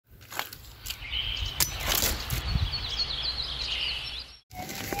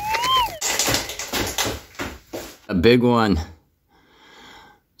big one.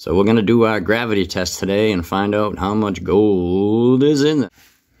 So we're gonna do our gravity test today and find out how much gold is in there.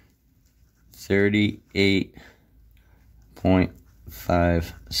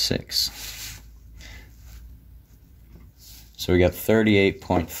 38.56. So we got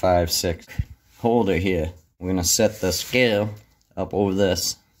 38.56 holder here. We're gonna set the scale up over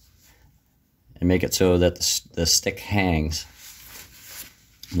this and make it so that the stick hangs.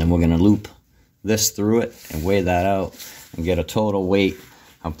 And then we're gonna loop this through it and weigh that out and get a total weight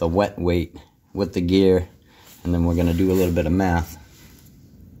of the wet weight with the gear. And then we're gonna do a little bit of math.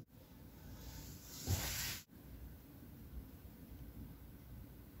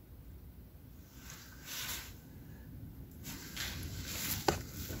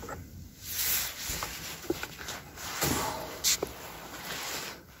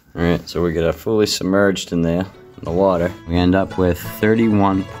 Alright, so we get it fully submerged in there, in the water. We end up with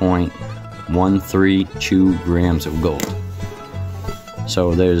 31.132 grams of gold.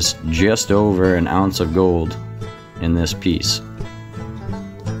 So there's just over an ounce of gold in this piece.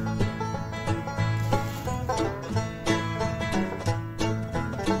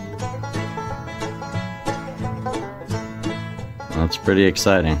 That's pretty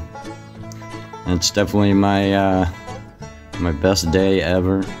exciting. It's definitely my my best day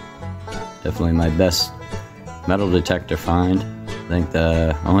ever. Definitely my best metal detector find. I think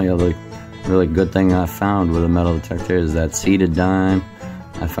the only other really good thing I found with a metal detector is that seated dime.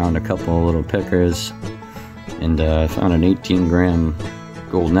 I found a couple of little pickers, and I found an 18-gram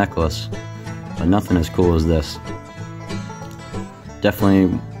gold necklace, but nothing as cool as this.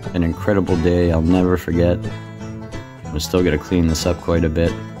 Definitely an incredible day I'll never forget. I'm still gonna clean this up quite a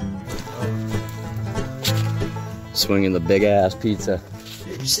bit. Swinging the big ass pizza.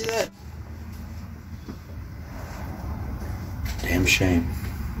 Did you see that? Damn shame.